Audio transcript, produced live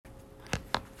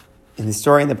In the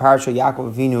story in the parasha,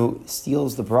 Yaakov Avinu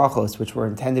steals the brachos which were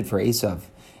intended for Esav.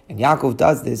 And Yaakov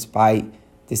does this by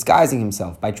disguising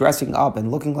himself, by dressing up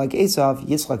and looking like Esav.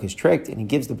 Yitzchak is tricked and he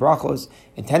gives the brachos,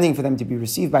 intending for them to be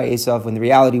received by Esav, when the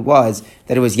reality was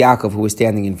that it was Yaakov who was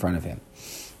standing in front of him.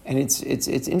 And it's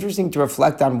interesting to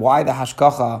reflect on why the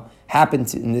hashgacha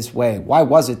happened in this way. Why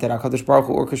was it that HaKadosh Baruch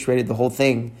Hu orchestrated the whole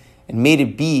thing and made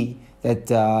it be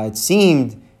that it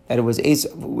seemed that it was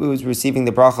Esav who was receiving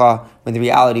the bracha, when the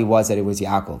reality was that it was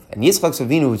Yaakov. And Yitzchak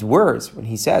Avinu's words, when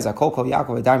he says, Akol kol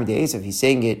Yaakov adami de Esav, he's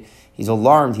saying it, he's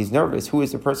alarmed, he's nervous, who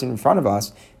is the person in front of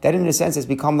us? That in a sense has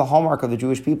become the hallmark of the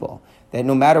Jewish people. That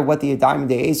no matter what the adami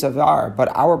de Esav are, but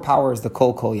our power is the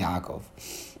kol kol Yaakov.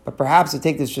 But perhaps to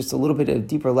take this just a little bit at a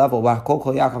deeper level, what Kol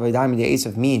Kol Yaakov Adami de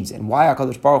Esav means, and why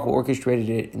HaKadosh Baruch Hu orchestrated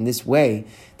it in this way,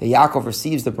 that Yaakov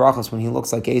receives the brachos when he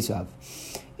looks like Esav,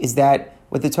 is that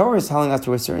what the Torah is telling us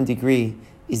to a certain degree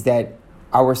is that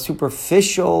our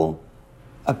superficial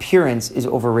appearance is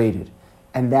overrated,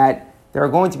 and that there are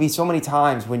going to be so many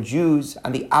times when Jews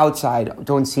on the outside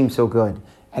don't seem so good.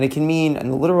 And it can mean on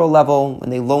the literal level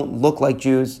when they don't look like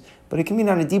Jews, but it can mean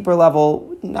on a deeper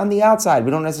level on the outside.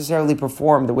 We don't necessarily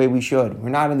perform the way we should. We're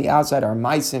not on the outside. Our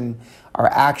maisim, our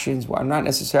actions are not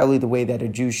necessarily the way that a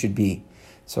Jew should be.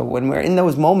 So when we're in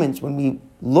those moments, when we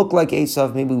look like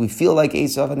Esav, maybe we feel like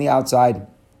Esav on the outside,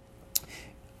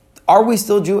 are we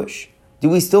still Jewish? Do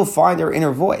we still find our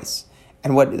inner voice?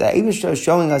 And what the Eibishter is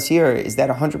showing us here is that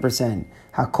 100%.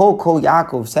 HaKol Kol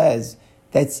Yaakov says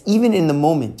that's even in the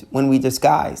moment when we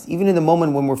disguise, even in the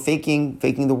moment when we're faking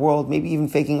the world, maybe even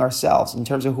faking ourselves in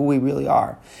terms of who we really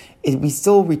are, we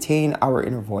still retain our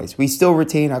inner voice. We still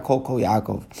retain HaKol Kol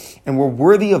Yaakov. And we're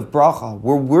worthy of bracha.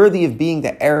 We're worthy of being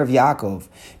the heir of Yaakov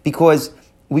because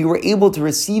we were able to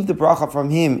receive the bracha from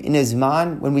him in a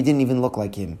zman when we didn't even look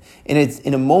like him.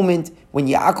 In a moment when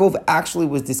Yaakov actually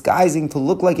was disguising to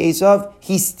look like Esav,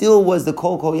 he still was the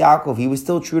Kol Kol Yaakov. He was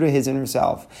still true to his inner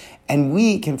self. And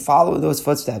we can follow those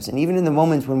footsteps. And even in the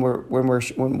moments when we're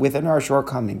within our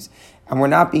shortcomings and we're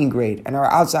not being great and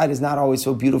our outside is not always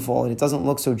so beautiful and it doesn't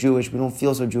look so Jewish, we don't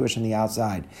feel so Jewish on the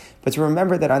outside. But to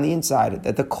remember that on the inside,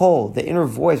 that the kol, the inner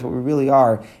voice, what we really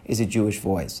are, is a Jewish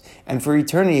voice. And for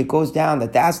eternity, it goes down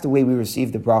that that's the way we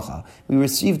receive the bracha. We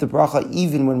receive the bracha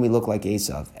even when we look like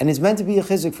Esav. And it's meant to be a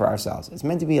chizuk for ourselves. It's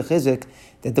meant to be a chizuk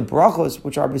that the brachos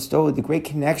which are bestowed, the great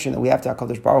connection that we have to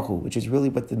HaKadosh Baruch Hu, which is really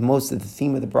what the most of the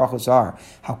theme of the brachos are,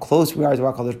 how close we are to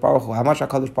HaKadosh Baruch Hu, how much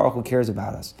HaKadosh Baruch Hu cares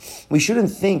about us. We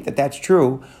shouldn't think that that's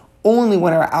true only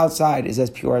when our outside is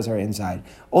as pure as our inside.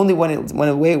 Only when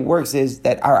the way it works is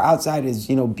that our outside is,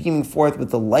 beaming forth with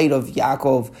the light of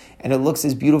Yaakov, and it looks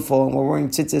as beautiful, and we're wearing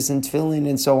tzitzis and tefillin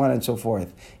and so on and so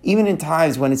forth. Even in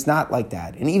times when it's not like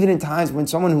that, and even in times when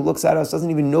someone who looks at us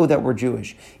doesn't even know that we're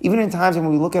Jewish. Even in times when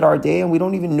we look at our day and we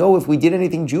don't even know if we did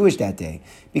anything Jewish that day,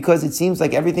 because it seems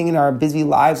like everything in our busy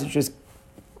lives is just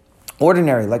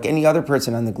ordinary, like any other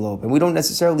person on the globe. And we don't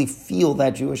necessarily feel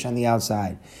that Jewish on the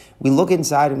outside. We look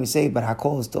inside and we say, but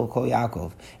HaKol is still Kol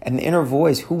Yaakov. And the inner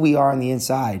voice, who we are on the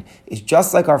inside, is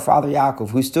just like our father Yaakov,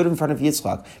 who stood in front of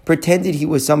Yitzchak, pretended he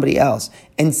was somebody else,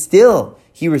 and still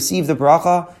he received the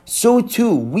bracha. So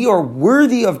too, we are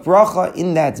worthy of bracha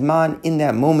in that zman, in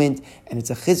that moment, and it's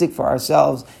a chizuk for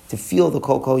ourselves to feel the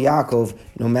Kol Kol Yaakov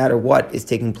no matter what is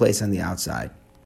taking place on the outside.